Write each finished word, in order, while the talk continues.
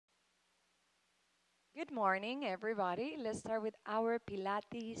Good morning, everybody. Let's start with our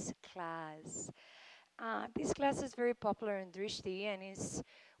Pilates class. This class is very popular in Drishti and is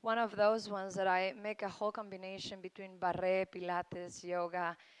one of those ones that I make a whole combination between barre, Pilates,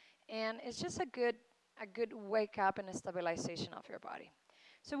 yoga, and it's just a good wake up and a stabilization of your body.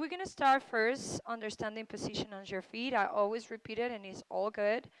 So we're gonna start first understanding position on your feet. I always repeat it and it's all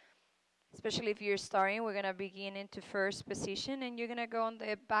good. Especially if you're starting, we're gonna begin into first position and you're gonna go on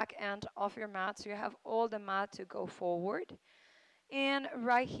the back end of your mat so you have all the mat to go forward. And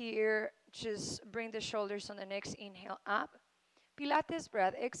right here, just bring the shoulders on the next inhale up. Pilates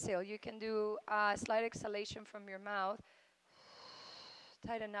breath, exhale. You can do a slight exhalation from your mouth.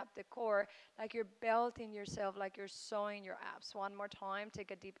 Tighten up the core like you're belting yourself, like you're sewing your abs. One more time,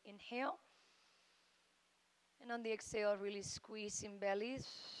 take a deep inhale. And on the exhale, really squeeze in belly.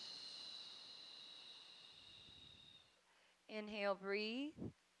 Inhale, breathe.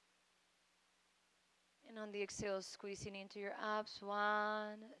 And on the exhale, squeezing into your abs.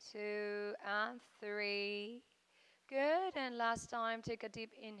 1, 2, and 3. Good. And last time, take a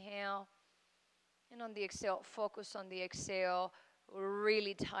deep inhale. And on the exhale, focus on the exhale.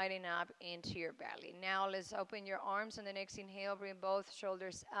 Really tighten up into your belly. Now let's open your arms. On the next inhale, bring both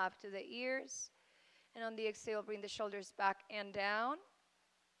shoulders up to the ears. And on the exhale, bring the shoulders back and down.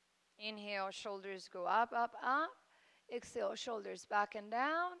 Inhale, shoulders go up, up, up. Exhale, shoulders back and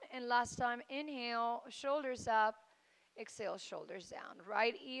down. And last time, inhale, shoulders up. Exhale, shoulders down.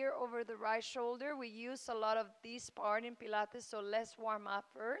 Right ear over the right shoulder. We use a lot of this part in Pilates, so let's warm up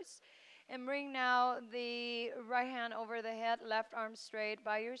first. And bring now the right hand over the head, left arm straight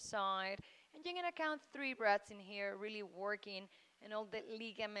by your side. And you're going to count 3 breaths in here, really working in all the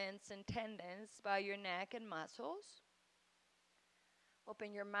ligaments and tendons by your neck and muscles.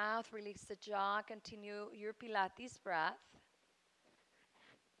 Open your mouth, release the jaw, continue your Pilates breath.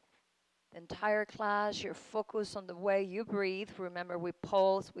 The entire class, you're focused on the way you breathe. Remember, we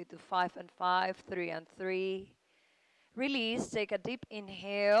pulse, we do 5 and 5, 3 and 3. Release, take a deep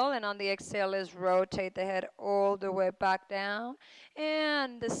inhale, and on the exhale, let's rotate the head all the way back down.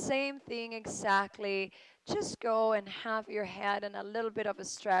 And the same thing exactly. Just go and have your head and a little bit of a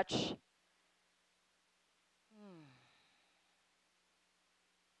stretch.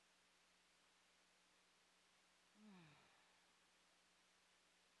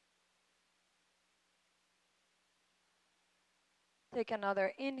 Take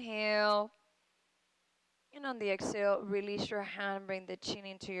another inhale. And on the exhale, release your hand, bring the chin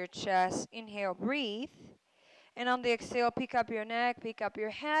into your chest. Inhale, breathe. And on the exhale, pick up your neck, pick up your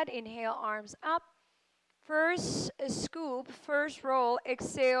head. Inhale, arms up. First scoop, first roll.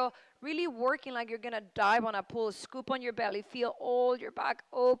 Exhale, really working like you're going to dive on a pool. Scoop on your belly. Feel all your back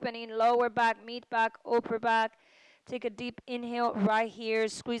opening, lower back, mid back, upper back. Take a deep inhale right here.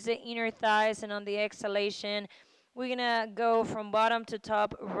 Squeeze the inner thighs. And on the exhalation, we're going to go from bottom to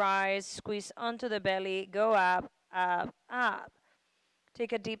top, rise, squeeze onto the belly, go up, up, up.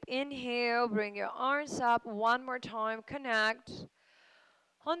 Take a deep inhale, bring your arms up one more time, connect.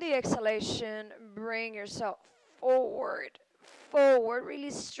 On the exhalation, bring yourself forward, forward,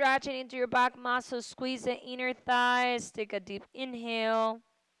 really stretching into your back muscles, squeeze the inner thighs, take a deep inhale.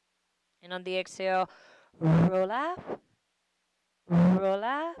 And on the exhale, roll up,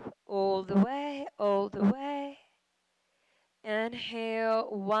 all the way, all the way. Inhale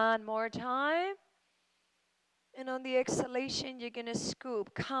one more time. And on the exhalation, you're going to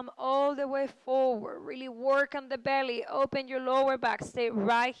scoop. Come all the way forward. Really work on the belly. Open your lower back. Stay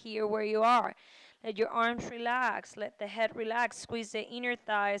right here where you are. Let your arms relax. Let the head relax. Squeeze the inner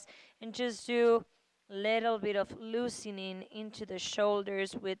thighs. And just do a little bit of loosening into the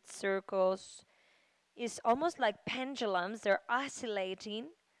shoulders with circles. It's almost like pendulums. They're oscillating.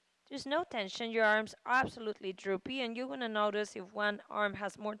 There's no tension. Your arms are absolutely droopy. And you're going to notice if one arm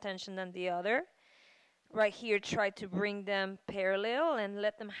has more tension than the other. Right here, try to bring them parallel and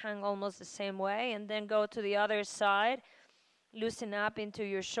let them hang almost the same way. And then go to the other side. Loosen up into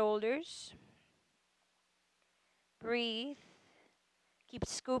your shoulders. Breathe. Keep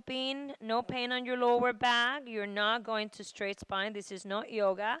scooping. No pain on your lower back. You're not going to straight spine. This is not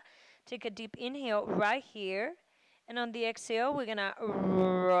yoga. Take a deep inhale right here. And on the exhale, we're going to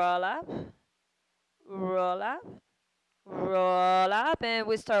roll up, roll up, roll up. And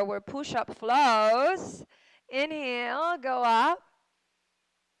we start with push-up flows. Inhale, go up.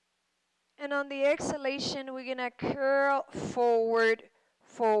 And on the exhalation, we're going to curl forward,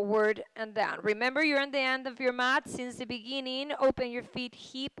 forward, and down. Remember, you're on the end of your mat since the beginning. Open your feet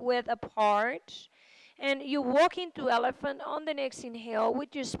hip-width apart. And you walk into elephant on the next inhale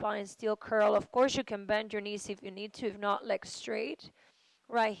with your spine still curl. Of course, you can bend your knees if you need to. If not, legs straight.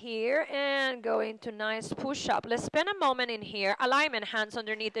 right here, and go into nice push-up. Let's spend a moment in here. Alignment, hands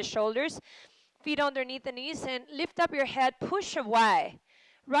underneath the shoulders, feet underneath the knees, and lift up your head, push away.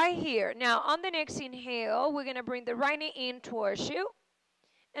 Right here. Now, on the next inhale, we're going to bring the right knee in towards you.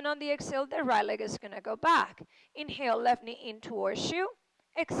 And on the exhale, the right leg is going to go back. Inhale, left knee in towards you.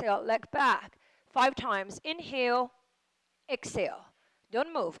 Exhale, leg back. 5 times. Inhale, exhale.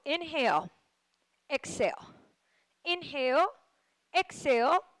 Don't move. Inhale, exhale. Inhale,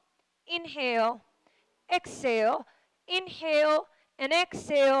 exhale, inhale, exhale, inhale, and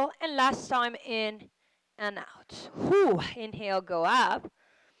exhale, and last time in and out. Whew. Inhale, go up.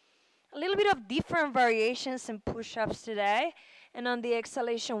 A little bit of different variations and push-ups today. And on the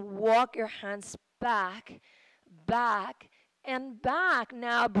exhalation, walk your hands back, back, and back.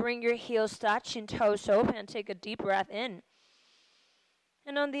 Now bring your heels touching, toes open. Take a deep breath in.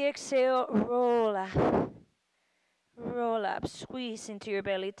 And on the exhale, roll up. Roll up. Squeeze into your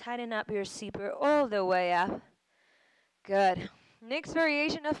belly. Tighten up your zipper all the way up. Good. Next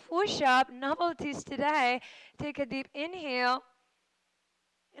variation of push-up, novelties today. Take a deep inhale.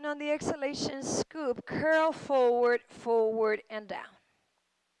 And on the exhalation, scoop, curl forward, forward, and down.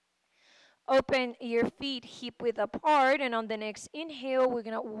 Open your feet hip-width apart, and on the next inhale, we're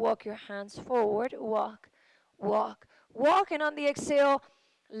going to walk your hands forward. Walk, walk, walk, and on the exhale,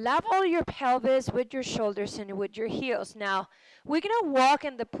 level your pelvis with your shoulders and with your heels. Now, we're going to walk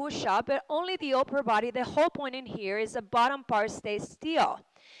in the push-up, but only the upper body. The whole point in here is the bottom part stays still.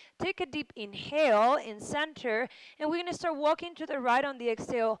 Take a deep inhale in center, and we're going to start walking to the right on the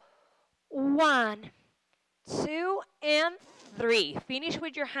exhale. 1, 2, and 3. Finish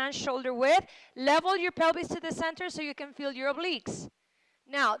with your hands shoulder width. Level your pelvis to the center so you can feel your obliques.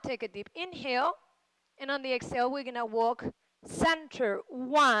 Now, take a deep inhale, and on the exhale, we're going to walk center.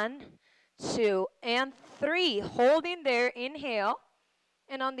 1, 2, and 3. Holding there, inhale,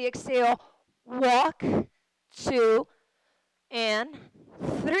 and on the exhale, walk, 2, and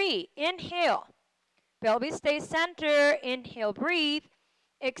 3. Inhale. Pelvis stays center. Inhale, breathe.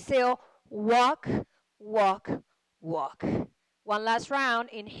 Exhale, walk, walk, walk. One last round.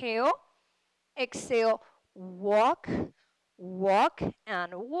 Inhale. Exhale, walk, walk,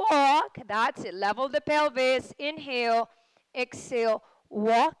 and walk. That's it. Level the pelvis. Inhale. Exhale,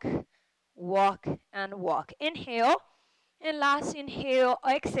 walk, walk, and walk. Inhale. And last inhale,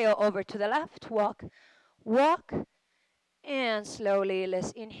 exhale over to the left. Walk, walk, and slowly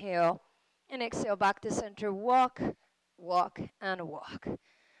let's inhale and exhale back to center. Walk, walk, and walk.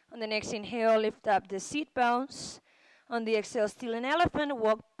 On the next inhale, lift up the seat bones. On the exhale, still an elephant.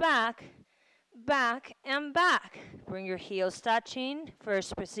 Walk back, back, and back. Bring your heels touching.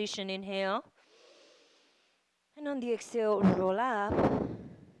 First position, inhale. And on the exhale, roll up.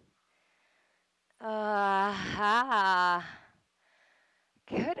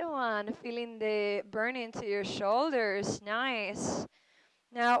 Good one. Feeling the burn into your shoulders. Nice.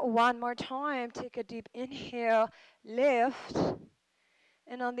 Now, one more time. Take a deep inhale. Lift.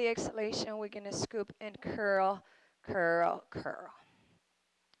 And on the exhalation, we're going to scoop and curl, curl, curl.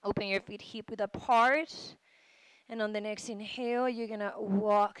 Open your feet hip-width apart. And on the next inhale, you're going to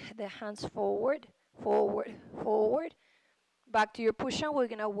walk the hands forward, forward, forward. Back to your push-up. We're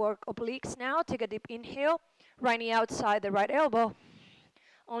going to work obliques now. Take a deep inhale. Right knee outside the right elbow.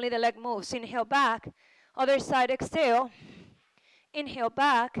 Only the leg moves. Inhale back. Other side, exhale. Inhale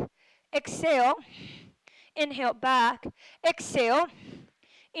back. Exhale. Inhale back. Exhale.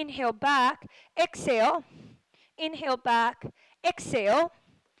 Inhale back. Exhale. Inhale back. Exhale.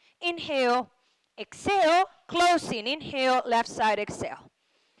 Inhale. Exhale. Closing. Inhale. Left side. Exhale.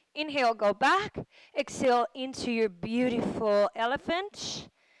 Inhale. Go back. Exhale into your beautiful elephant.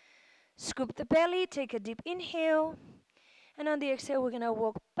 Scoop the belly. Take a deep inhale. And on the exhale, we're going to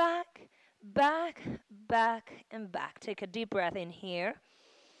walk back, back, back, and back. Take a deep breath in here.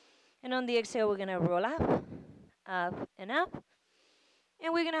 And on the exhale, we're going to roll up, up, and up.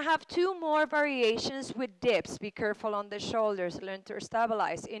 And we're going to have 2 more variations with dips. Be careful on the shoulders. Learn to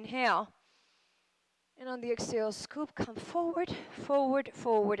stabilize. Inhale. And on the exhale, scoop, come forward, forward,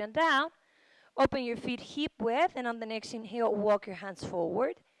 forward, and down. Open your feet hip-width. And on the next inhale, walk your hands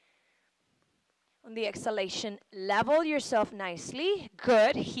forward. On the exhalation, level yourself nicely.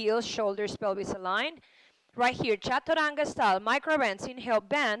 Good. Heels, shoulders, pelvis aligned. Right here, chaturanga style, micro bends. Inhale,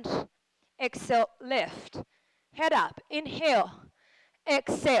 bend. Exhale, lift. Head up. Inhale.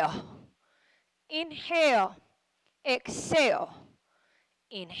 Exhale. Inhale. Exhale.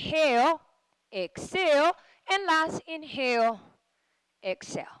 Inhale. Exhale. And last inhale.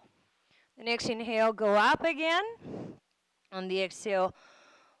 Exhale. The next inhale, go up again. On the exhale,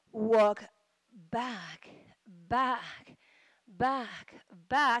 walk back, back, back,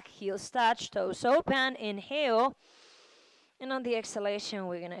 back, heels touch, toes open, inhale. And on the exhalation,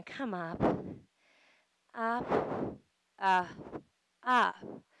 we're going to come up, up, up, up.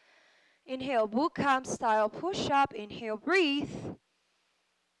 Inhale, boot camp style push up. Inhale, breathe.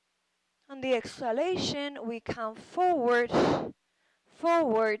 On the exhalation, we come forward,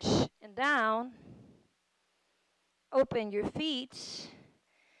 forward, and down. Open your feet.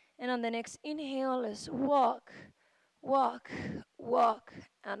 And on the next inhale, let's walk, walk, walk,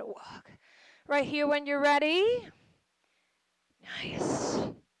 and walk. Right here when you're ready. Nice.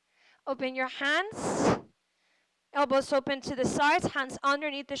 Open your hands. Elbows open to the sides, hands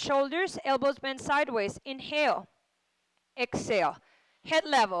underneath the shoulders, elbows bent sideways. Inhale, exhale. Head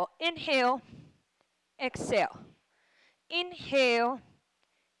level. Inhale, exhale. Inhale,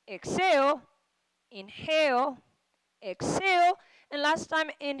 exhale. Inhale, exhale. And last time,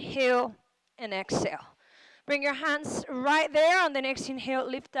 inhale and exhale. Bring your hands right there. On the next inhale,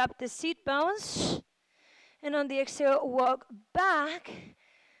 lift up the seat bones. And on the exhale, walk back,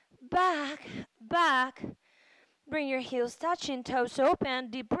 back, back. Bring your heels touching, toes open,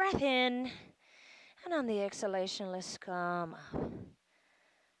 deep breath in. And on the exhalation, let's come up.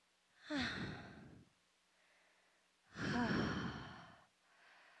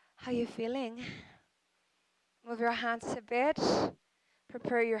 How you feeling? Move your hands a bit.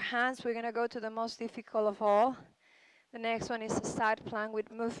 Prepare your hands. We're going to go to the most difficult of all. The next one is a side plank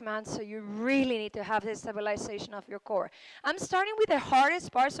with movement, so you really need to have the stabilization of your core. I'm starting with the hardest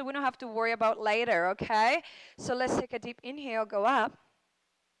part, so we don't have to worry about later, okay? So let's take a deep inhale, go up.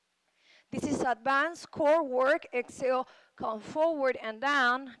 This is advanced core work. Exhale, come forward and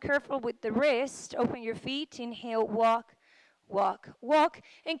down. Careful with the wrist. Open your feet. Inhale, walk, walk, walk.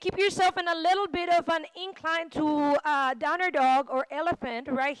 And keep yourself in a little bit of an incline to downer dog or elephant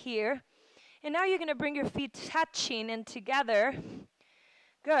right here. And now you're going to bring your feet touching and together.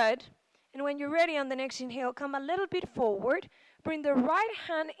 Good. And when you're ready on the next inhale, come a little bit forward. Bring the right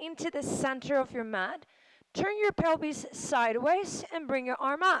hand into the center of your mat. Turn your pelvis sideways and bring your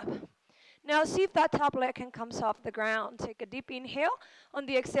arm up. Now see if that top leg can come off the ground. Take a deep inhale. On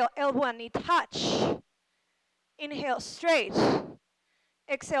the exhale, elbow and knee touch. Inhale, straight.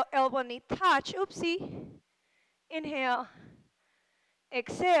 Exhale, elbow, knee touch. Oopsie. Inhale.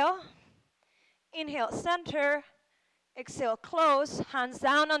 Exhale. Inhale, center. Exhale, close. Hands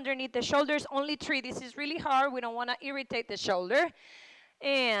down underneath the shoulders. Only 3. This is really hard. We don't want to irritate the shoulder.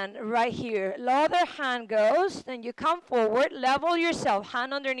 And right here, the other hand goes. Then you come forward. Level yourself.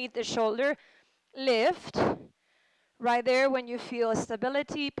 Hand underneath the shoulder. Lift. Right there when you feel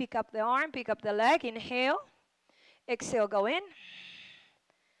stability, pick up the arm, pick up the leg. Inhale. Exhale, go in.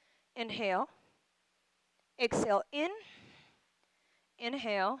 Inhale. Exhale, in.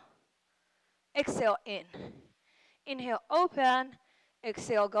 Inhale. Exhale, in. Inhale, open.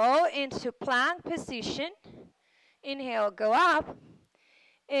 Exhale, go into plank position. Inhale, go up.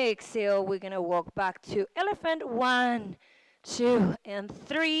 Exhale, we're going to walk back to elephant. 1, 2, and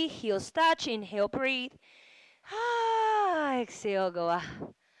 3. Heels touch. Inhale, breathe. Exhale, go up.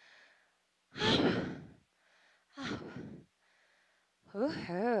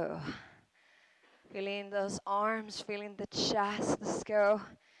 Woohoo. Feeling those arms, feeling the chest. Let's go.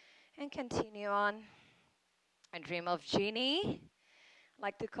 And continue on. I dream of Genie. I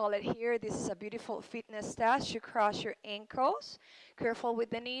like to call it here. This is a beautiful fitness test. You cross your ankles. Careful with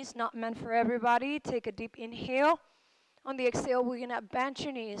the knees, not meant for everybody. Take a deep inhale. On the exhale, we're going to bend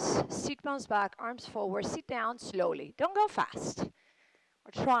your knees. Sit bones back, arms forward. Sit down slowly. Don't go fast.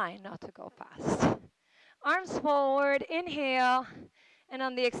 We're trying not to go fast. Arms forward. Inhale. And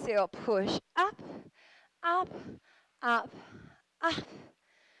on the exhale, push up, up, up, up.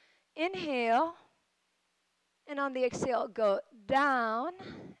 Inhale, and on the exhale, go down,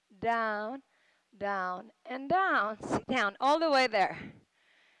 down, down, and down. Sit down all the way there.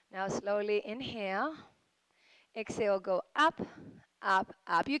 Now slowly inhale. Exhale, go up, up,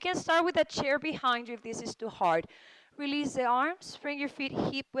 up. You can start with a chair behind you if this is too hard. Release the arms, bring your feet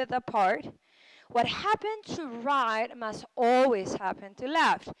hip-width apart. What happened to right must always happen to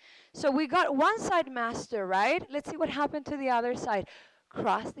left. So we got one side master, right? Let's see what happened to the other side.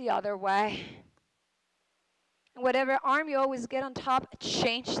 Cross the other way. And whatever arm you always get on top,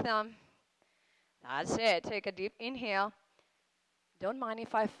 change them. That's it. Take a deep inhale. Don't mind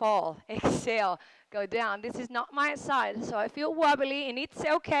if I fall. Exhale. Go down. This is not my side, so I feel wobbly, and it's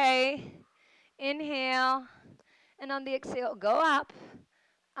okay. Inhale. And on the exhale, go up,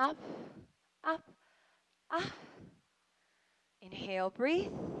 up, up, up. Inhale,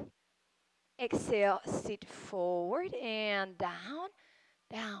 breathe. Exhale, sit forward and down,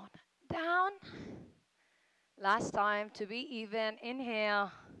 down, down. Last time to be even.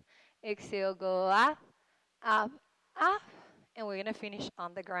 Inhale. Exhale, go up, up, up. And we're going to finish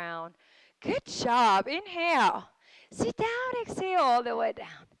on the ground. Good job. Inhale. Sit down. Exhale all the way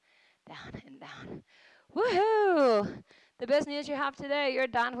down. Down and down. Woohoo! The best news you have today, you're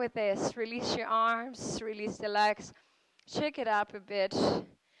done with this. Release your arms, release the legs. Shake it up a bit.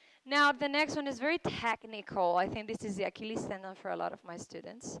 Now, the next one is very technical. I think this is the Achilles tendon for a lot of my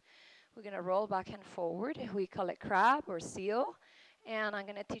students. We're going to roll back and forward. We call it crab or seal. And I'm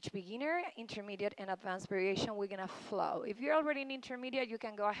going to teach beginner, intermediate, and advanced variation. We're going to flow. If you're already in intermediate, you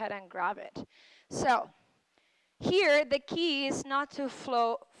can go ahead and grab it. So, here, the key is not to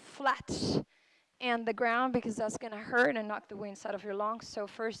flow flat and the ground because that's going to hurt and knock the wind out of your lungs. So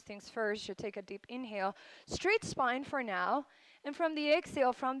first things first, you take a deep inhale, straight spine for now, and from the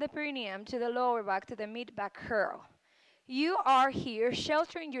exhale, from the perineum to the lower back to the mid-back curl. You are here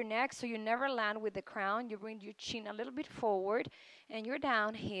sheltering your neck so you never land with the crown. You bring your chin a little bit forward, and you're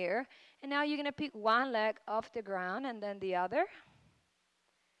down here. And now you're going to pick one leg off the ground and then the other.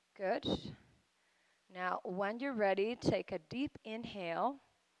 Good. Now, when you're ready, take a deep inhale.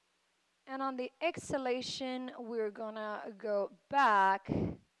 And on the exhalation, we're going to go back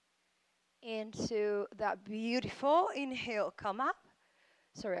into that beautiful inhale. Come up.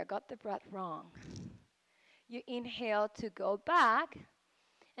 Sorry, I got the breath wrong. You inhale to go back.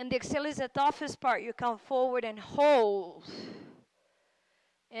 And the exhale is the toughest part. You come forward and hold.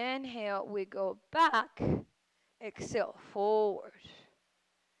 Inhale, we go back. Exhale, forward.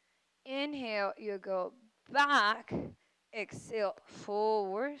 Inhale, you go back. Exhale,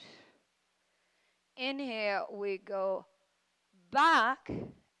 forward. Inhale, we go back.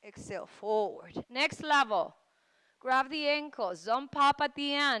 Exhale, forward. Next level. Grab the ankles. Don't pop at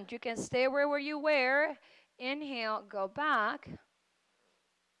the end. You can stay where you were. Inhale, go back.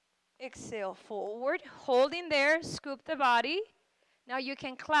 Exhale, forward. Holding there, scoop the body. Now you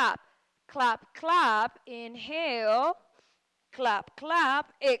can clap. Clap, clap. Inhale. Clap,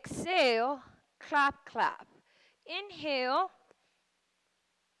 clap. Exhale. Clap, clap. Inhale.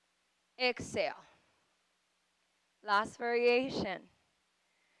 Exhale. Last variation.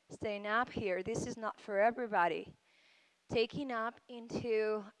 Staying up here. This is not for everybody. Taking up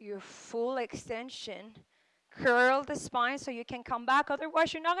into your full extension. Curl the spine so you can come back.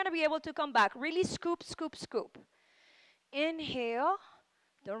 Otherwise, you're not going to be able to come back. Really scoop, scoop, scoop. Inhale.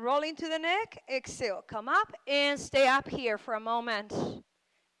 Don't roll into the neck. Exhale. Come up and stay up here for a moment.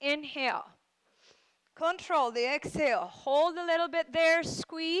 Inhale. Control the exhale. Hold a little bit there.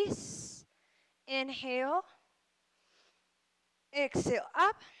 Squeeze. Inhale. Exhale.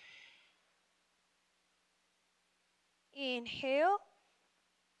 Up. Inhale.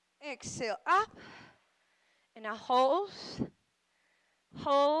 Exhale. Up. And now hold.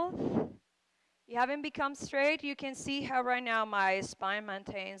 Hold. You haven't become straight. You can see how right now my spine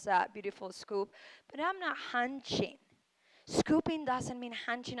maintains that beautiful scoop. But I'm not hunching. Scooping doesn't mean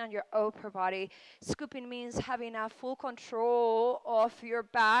hunching on your upper body. Scooping means having a full control of your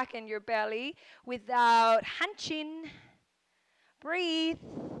back and your belly without hunching. Breathe.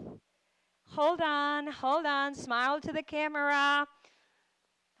 Hold on. Smile to the camera.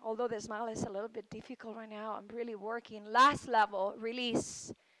 Although the smile is a little bit difficult right now, I'm really working. Last level,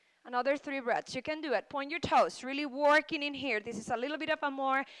 release. Another 3 breaths. You can do it. Point your toes. Really working in here. This is a little bit of a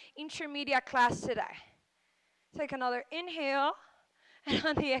more intermediate class today. Take another inhale. And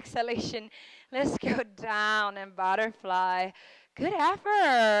on the exhalation, let's go down and butterfly. Good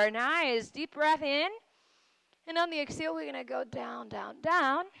effort. Nice. Deep breath in. And on the exhale, we're going to go down, down,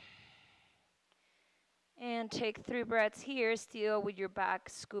 down. And take 3 breaths here, still with your back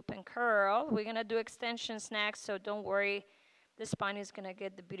scoop and curl. We're going to do extensions next, so don't worry. The spine is going to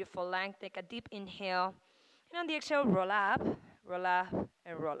get the beautiful length. Take a deep inhale. And on the exhale, roll up,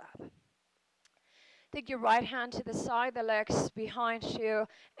 and roll up. Take your right hand to the side, the legs behind you,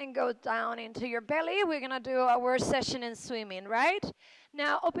 and go down into your belly. We're going to do our session in swimming, right?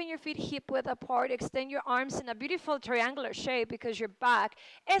 Now, open your feet hip-width apart. Extend your arms in a beautiful triangular shape because your back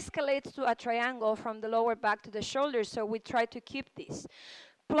escalates to a triangle from the lower back to the shoulders, so we try to keep this.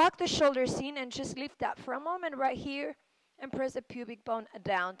 Plug the shoulders in and just lift up for a moment right here and press the pubic bone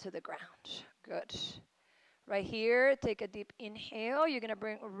down to the ground. Good. Right here, take a deep inhale. You're going to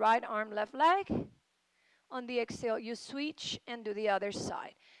bring right arm, left leg. On the exhale, you switch and do the other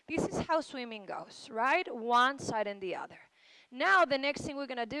side. This is how swimming goes, right? One side and the other. Now, the next thing we're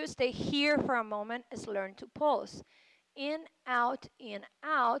going to do is stay here for a moment is learn to pulse. In, out,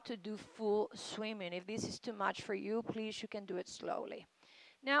 to do full swimming. If this is too much for you, please, you can do it slowly.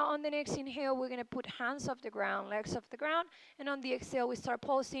 Now, on the next inhale, we're going to put hands off the ground, legs off the ground. And on the exhale, we start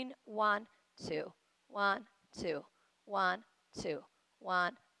pulsing. 1, 2, 1, two, 1, 2,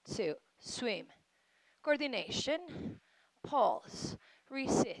 1, 2. Swim. Coordination. Pulse.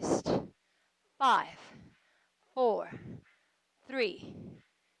 Resist. 5, 4, 3,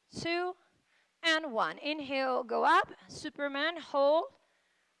 2, and 1. Inhale, go up. Superman, hold.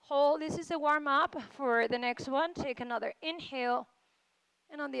 Hold. This is the warm up for the next one. Take another inhale.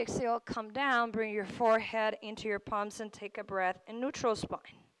 And on the exhale, come down. Bring your forehead into your palms and take a breath in neutral spine.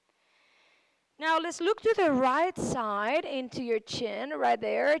 Now let's look to the right side into your chin right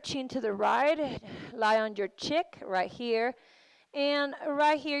there. Chin to the right. Lie on your cheek right here. And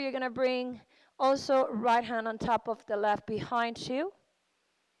right here, you're going to bring also right hand on top of the left behind you.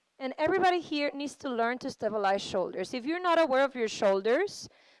 And everybody here needs to learn to stabilize shoulders. If you're not aware of your shoulders,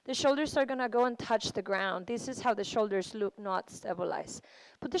 the shoulders are going to go and touch the ground. This is how the shoulders look, not stabilized.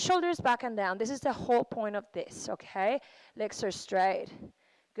 Put the shoulders back and down. This is the whole point of this, okay? Legs are straight.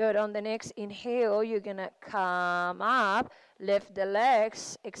 Good. On the next inhale, you're going to come up, lift the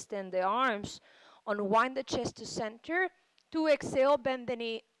legs, extend the arms, unwind the chest to center. 2, exhale, bend the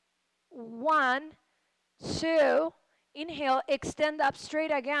knee. 1, 2, inhale, extend up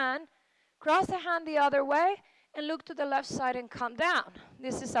straight again. Cross the hand the other way and look to the left side and come down.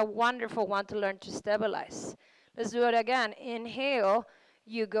 This is a wonderful one to learn to stabilize. Let's do it again. Inhale,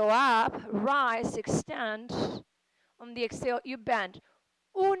 you go up, rise, extend. On the exhale, you bend.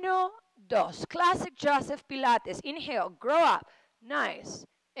 1, 2. Classic Joseph Pilates. Inhale, grow up. Nice.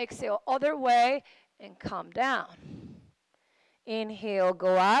 Exhale, other way and come down. Inhale,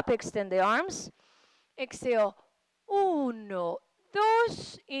 go up, extend the arms. Exhale, 1, 2.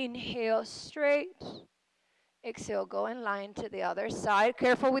 Inhale, straight. Exhale, go in line to the other side.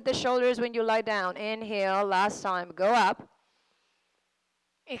 Careful with the shoulders when you lie down. Inhale, last time, go up.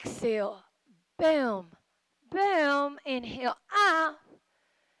 Exhale, boom, boom. Inhale, up.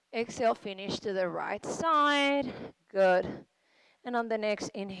 Exhale, finish to the right side. Good. And on the next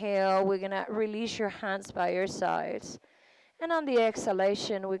inhale, we're going to release your hands by your sides. And on the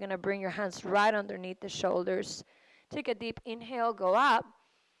exhalation, we're going to bring your hands right underneath the shoulders. Take a deep inhale, go up,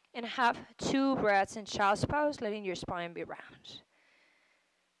 and have 2 breaths in child's pose, letting your spine be round.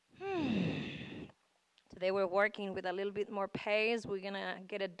 Today we're working with a little bit more pace. We're going to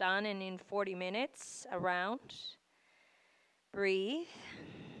get it done in 40 minutes around. Breathe.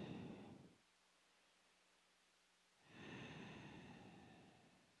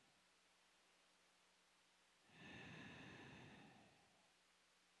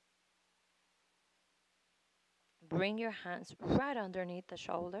 Bring your hands right underneath the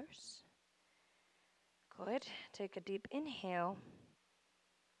shoulders. Good. Take a deep inhale.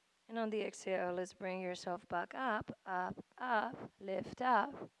 And on the exhale, let's bring yourself back up, up, up, lift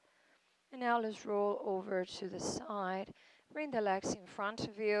up. And now let's roll over to the side. Bring the legs in front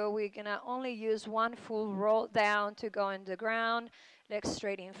of you. We're going to only use 1 full roll down to go on the ground. Legs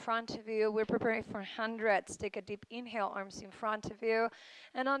straight in front of you. We're preparing for hundreds. Take a deep inhale, arms in front of you.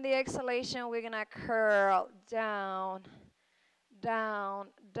 And on the exhalation, we're going to curl down, down,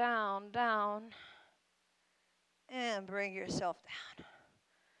 down, down. And bring yourself down.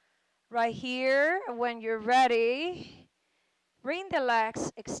 Right here, when you're ready, bring the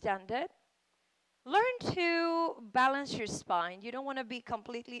legs extended. Learn to balance your spine. You don't want to be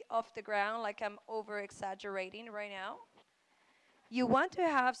completely off the ground like I'm over-exaggerating right now. You want to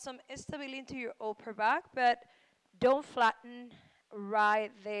have some stability into your upper back, but don't flatten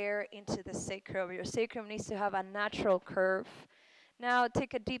right there into the sacrum. Your sacrum needs to have a natural curve. Now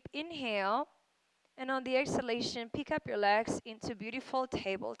take a deep inhale, and on the exhalation, pick up your legs into beautiful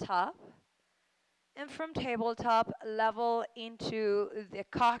tabletop. And from tabletop, level into the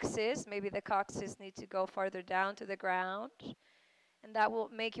coccyx. Maybe the coccyx needs to go farther down to the ground. And that will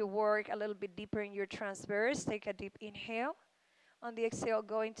make you work a little bit deeper in your transverse. Take a deep inhale. On the exhale,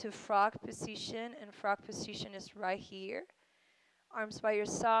 go into frog position. And frog position is right here. Arms by your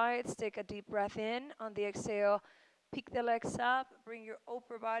sides. Take a deep breath in. On the exhale, pick the legs up. Bring your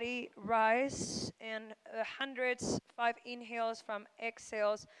upper body, rise. And hundreds, 5 inhales from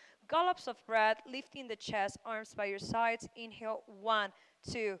exhales. Gallops of breath, lifting the chest, arms by your sides. Inhale, 1,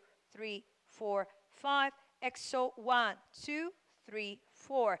 2, 3, 4, 5. Exhale, 1, 2, 3,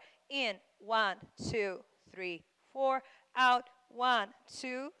 4. In, 1, 2, 3, 4. Out, 1,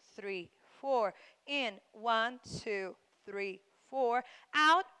 2, 3, 4. In, 1, 2, 3, 4.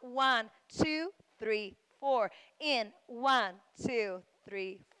 Out, 1, 2, 3, 4. In, 1, 2,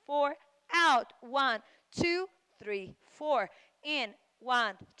 3, 4. Out, 1, 2, 3, 4. In,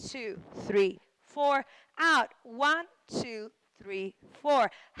 1, 2, 3, 4. Out, 1, 2, 3,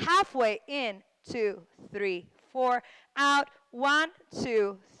 4. Halfway in, 2, 3, 4. Out, 1,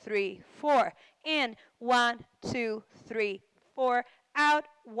 2, 3, 4. In. 1, 2, 3, 4. Out.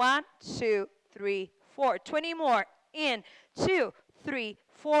 1, 2, 3, 4. 20 more. In. 2, 3,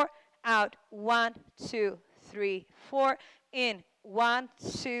 4. Out. 1, 2, 3, 4. In. 1,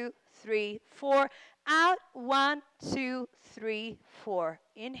 2, 3, 4. Out. 1, 2, 3, 4.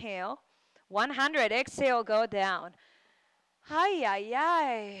 Inhale. 100. Exhale. Go down. Hi, ay,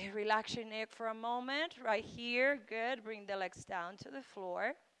 ay. Relax your neck for a moment. Right here. Good. Bring the legs down to the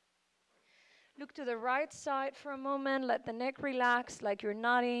floor. Look to the right side for a moment. Let the neck relax like you're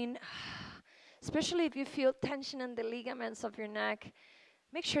nodding. Especially if you feel tension in the ligaments of your neck.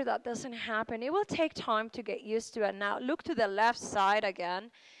 Make sure that doesn't happen. It will take time to get used to it. Now look to the left side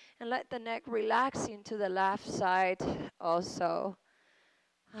again and let the neck relax into the left side also.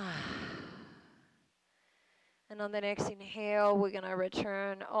 And on the next inhale, we're going to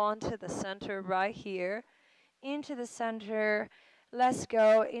return onto the center right here. Into the center. Let's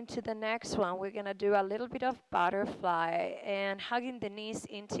go into the next one. We're going to do a little bit of butterfly and hugging the knees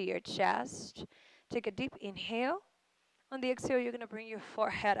into your chest. Take a deep inhale. On the exhale, you're going to bring your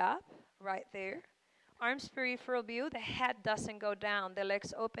forehead up right there. Arms peripheral view. The head doesn't go down. The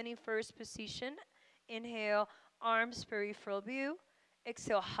legs open in first position. Inhale, arms peripheral view.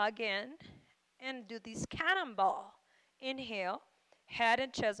 Exhale, hug in. And do this cannonball. Inhale, head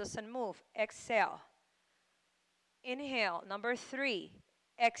and chest doesn't move. Exhale. Inhale, number 3.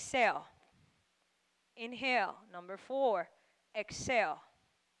 Exhale. Inhale, number 4. Exhale.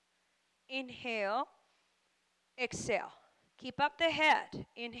 Inhale. Exhale. Keep up the head.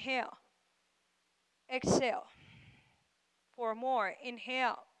 Inhale. Exhale. 4 more.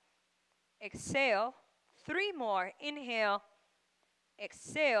 Inhale. Exhale. 3 more. Inhale.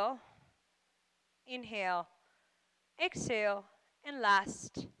 Exhale. Inhale. Exhale. And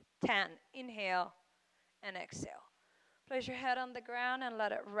last 10. Inhale and exhale. Place your head on the ground and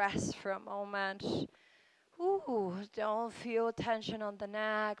let it rest for a moment. Ooh, don't feel tension on the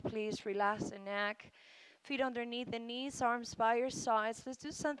neck. Please relax the neck. Feet underneath the knees, arms by your sides. Let's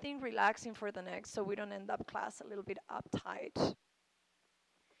do something relaxing for the neck so we don't end up class a little bit uptight.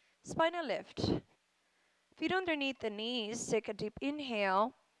 Spinal lift. Feet underneath the knees. Take a deep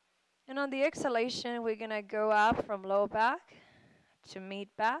inhale. And on the exhalation, we're going to go up from low back to mid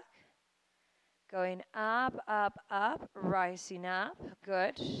back. Going up, up, up, rising up.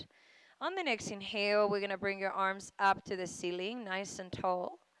 Good. On the next inhale, we're going to bring your arms up to the ceiling, nice and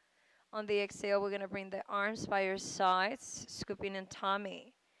tall. On the exhale, we're going to bring the arms by your sides, scooping in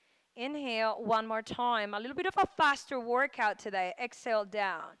tummy. Inhale, one more time. A little bit of a faster workout today. Exhale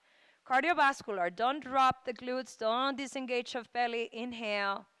down. Cardiovascular, don't drop the glutes, don't disengage of belly.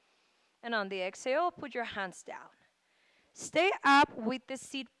 Inhale. And on the exhale, put your hands down. Stay up with the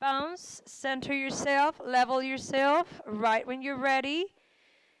seat bones. Center yourself, level yourself. Right when you're ready.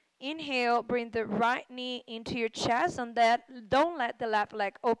 Inhale, bring the right knee into your chest. And that, don't let the left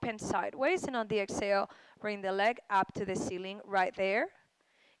leg open sideways. And on the exhale, bring the leg up to the ceiling right there.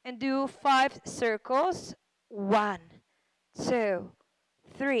 And do 5 circles. 1, 2,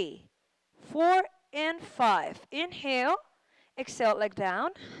 3, 4, and 5. Inhale. Exhale, leg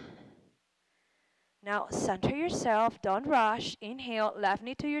down. Now center yourself, don't rush. Inhale, left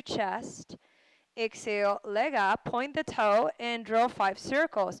knee to your chest. Exhale, leg up, point the toe, and draw 5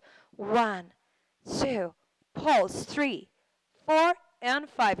 circles. 1, 2, pulse, 3, 4, and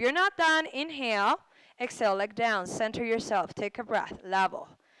 5. You're not done. Inhale, exhale, leg down, center yourself, take a breath, level.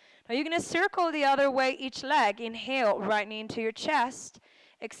 Now you're going to circle the other way each leg. Inhale, right knee into your chest.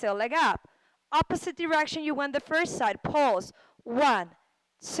 Exhale, leg up. Opposite direction you went the first side. Pulse, 1,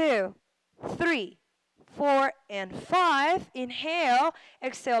 2, 3, 4, and 5. Inhale,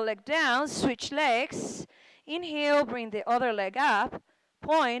 exhale, leg down, switch legs. Inhale, bring the other leg up.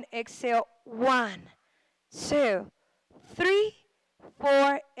 Point, exhale, 1, 2, 3,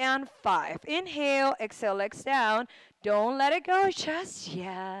 4, and 5. Inhale, exhale, legs down. Don't let it go just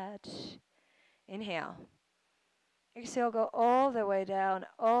yet. Inhale. Exhale, go all the way down,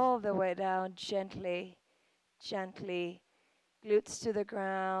 gently, gently. Glutes to the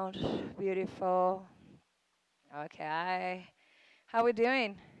ground. Beautiful. Okay. How we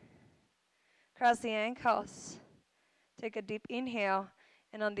doing? Cross the ankles. Take a deep inhale.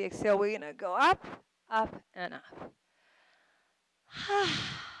 And on the exhale, we're going to go up, up, and up.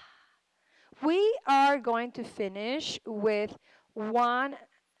 We are going to finish with 1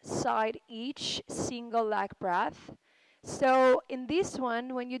 side each, single leg breath. So in this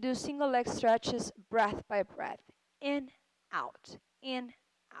one, when you do single leg stretches, breath by breath. In, out, in,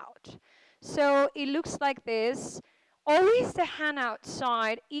 out. So it looks like this. Always the hand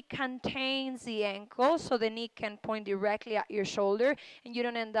outside, it contains the ankle, so the knee can point directly at your shoulder, and you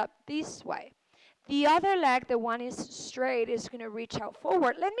don't end up this way. The other leg, the one is straight, is going to reach out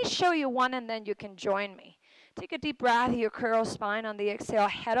forward. Let me show you one and then you can join me. Take a deep breath, you curl spine on the exhale,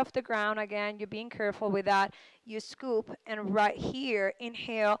 head off the ground again. You're being careful with that. You scoop, and right here,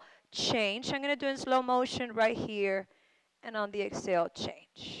 inhale, change. I'm going to do in slow motion right here, and on the exhale,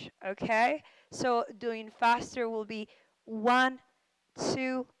 change. Okay? So doing faster will be 1,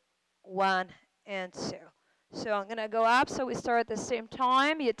 2, 1, and 2. So I'm going to go up, so we start at the same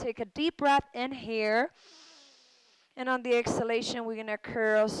time. You take a deep breath in here. And on the exhalation, we're going to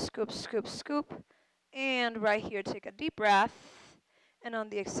curl, scoop, scoop, scoop. And right here, take a deep breath. And on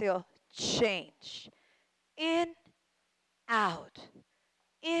the exhale, change. In, out.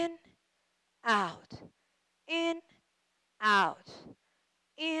 In, out. In, out.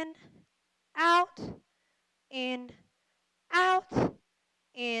 In, out. In, out.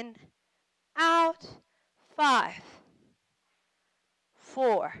 In, out. 5,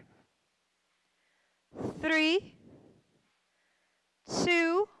 4, 3,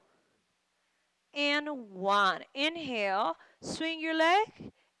 2, and 1. Inhale, swing your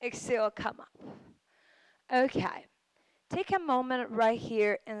leg, exhale, come up. Okay, take a moment right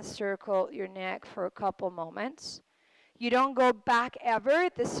here and circle your neck for a couple moments. You don't go back ever.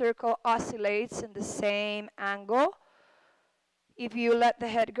 The circle oscillates in the same angle. If you let the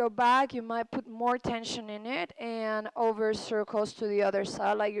head go back, you might put more tension in it and over circles to the other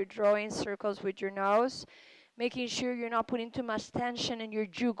side, like you're drawing circles with your nose, making sure you're not putting too much tension in your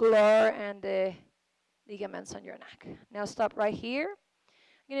jugular and the ligaments on your neck. Now stop right here.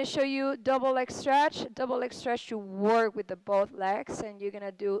 I'm going to show you double leg stretch. Double leg stretch, you work with the both legs, and you're going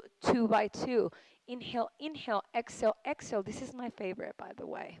to do 2 by 2. Inhale, inhale, exhale, exhale. This is my favorite, by the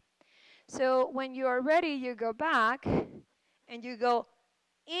way. So when you are ready, you go back, and you go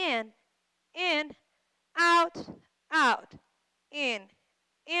in, out, out, in,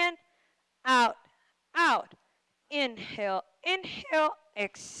 out, out. Inhale, inhale,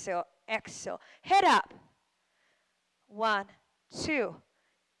 exhale, exhale. Head up. 1, 2,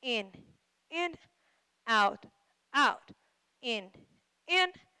 in, out, out, in,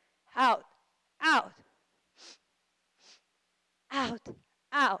 out, out, out,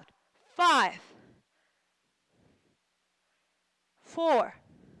 out. 5, 4,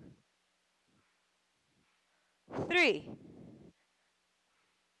 3,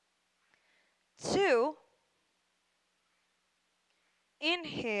 2,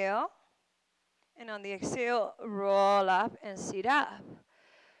 inhale, and on the exhale, roll up and sit up.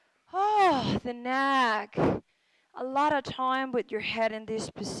 Oh, the neck. A lot of time with your head in this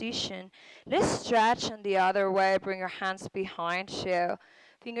position. Let's stretch in the other way. Bring your hands behind you.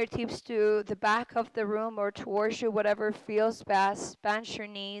 Fingertips to the back of the room or towards you, whatever feels best. Bend your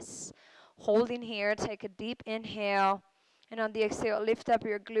knees. Holding here, take a deep inhale. And on the exhale, lift up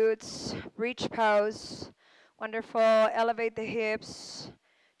your glutes. Reach pose. Wonderful. Elevate the hips.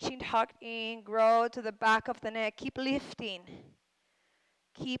 Chin tucked in. Grow to the back of the neck. Keep lifting.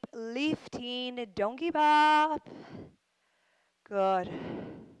 Keep lifting. Don't give up. Good.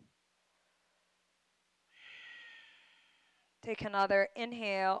 Take another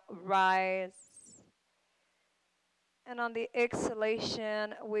inhale. Rise. And on the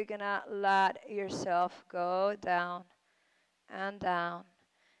exhalation, we're going to let yourself go down and down.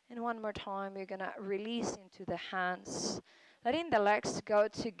 And one more time, you're going to release into the hands. Letting the legs go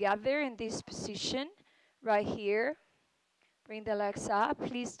together in this position right here. Bring the legs up.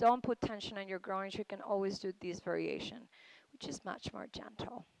 Please don't put tension on your groins. You can always do this variation, which is much more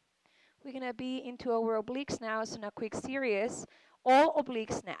gentle. We're going to be into our obliques now, so in a quick series. All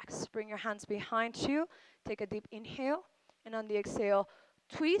obliques next. Bring your hands behind you. Take a deep inhale. And on the exhale,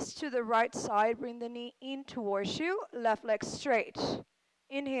 twist to the right side. Bring the knee in towards you. Left leg straight.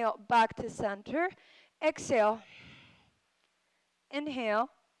 Inhale, back to center. Exhale. Inhale.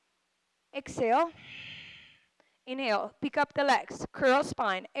 Exhale. Inhale, pick up the legs, curl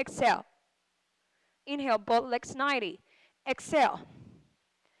spine, exhale. Inhale, both legs 90. Exhale.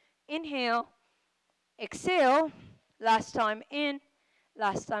 Inhale, exhale. Last time in,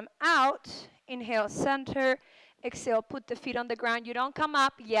 last time out. Inhale, center. Exhale, put the feet on the ground. You don't come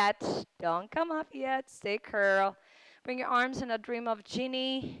up yet. Don't come up yet. Stay curl. Bring your arms in a dream of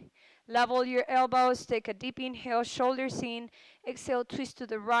genie. Level your elbows. Take a deep inhale, shoulders in. Exhale, twist to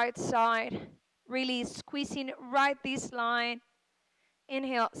the right side. Release, squeezing right this line.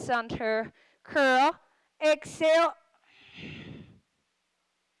 Inhale, center, curl. Exhale.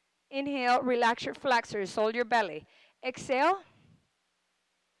 Inhale, relax your flexors, hold your belly. Exhale.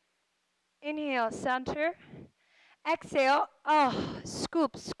 Inhale, center. Exhale. Oh,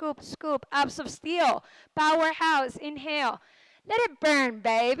 scoop, scoop, scoop. Abs of steel. Powerhouse. Inhale. Let it burn,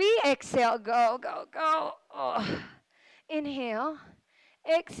 baby. Exhale, go, go, go. Oh. Inhale,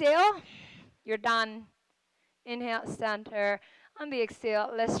 exhale. You're done. Inhale, center. On the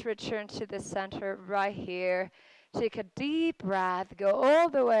exhale, let's return to the center right here. Take a deep breath, go all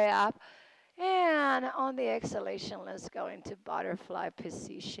the way up. And on the exhalation, let's go into butterfly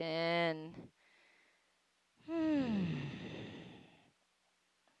position.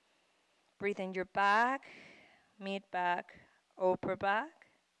 Breathe in your back, mid back, upper back.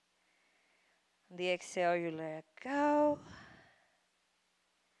 On the exhale, you let go.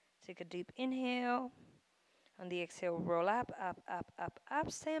 Take a deep inhale. On the exhale, roll up, up, up, up,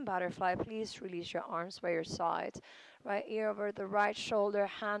 up. Stay in butterfly. Please release your arms by your sides. Right ear over the right shoulder,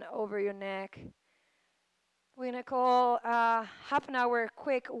 hand over your neck. We're going to call half an hour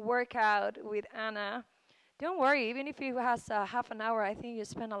quick workout with Anna. Don't worry, even if it has half an hour, I think you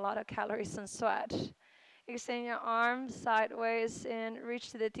spend a lot of calories and sweat. Extend your arms sideways and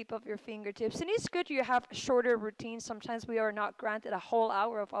reach to the tip of your fingertips. And it's good you have shorter routines. Sometimes we are not granted a whole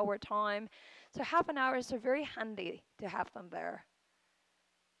hour of our time. So half an hour is very handy to have them there.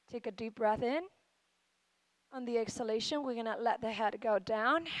 Take a deep breath in. On the exhalation, we're going to let the head go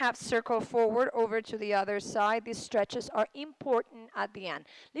down. Half circle forward over to the other side. These stretches are important at the end.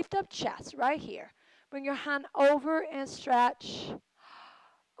 Lift up chest right here. Bring your hand over and stretch.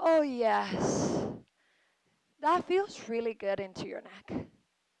 Oh, yes. That feels really good into your neck.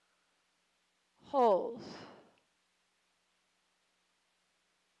 Hold.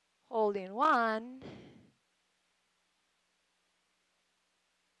 Hold in 1.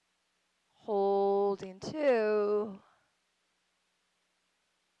 Hold in 2.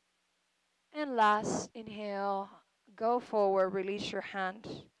 And last, inhale. Go forward. Release your hand.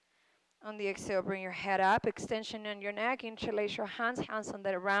 On the exhale, bring your head up. Extension on your neck. Interlace your hands. Hands on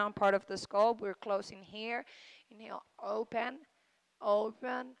the round part of the skull. We're closing here. Inhale. Open.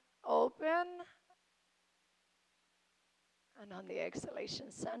 Open. Open. And on the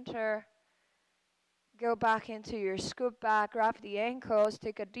exhalation, center. Go back into your scoop back, grab the ankles,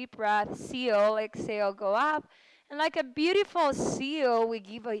 take a deep breath, seal, exhale, go up. And like a beautiful seal, we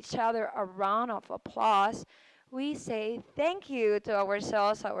give each other a round of applause. We say thank you to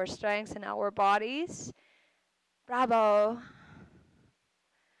ourselves, our strengths, and our bodies. Bravo.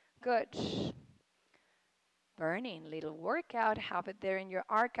 Good. Burning little workout. Have it there in your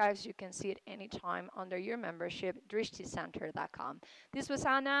archives. You can see it anytime under your membership, drishticenter.com. This was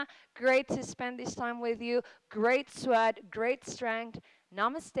Anna. Great to spend this time with you. Great sweat, great strength.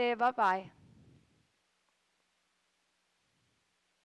 Namaste. Bye-bye.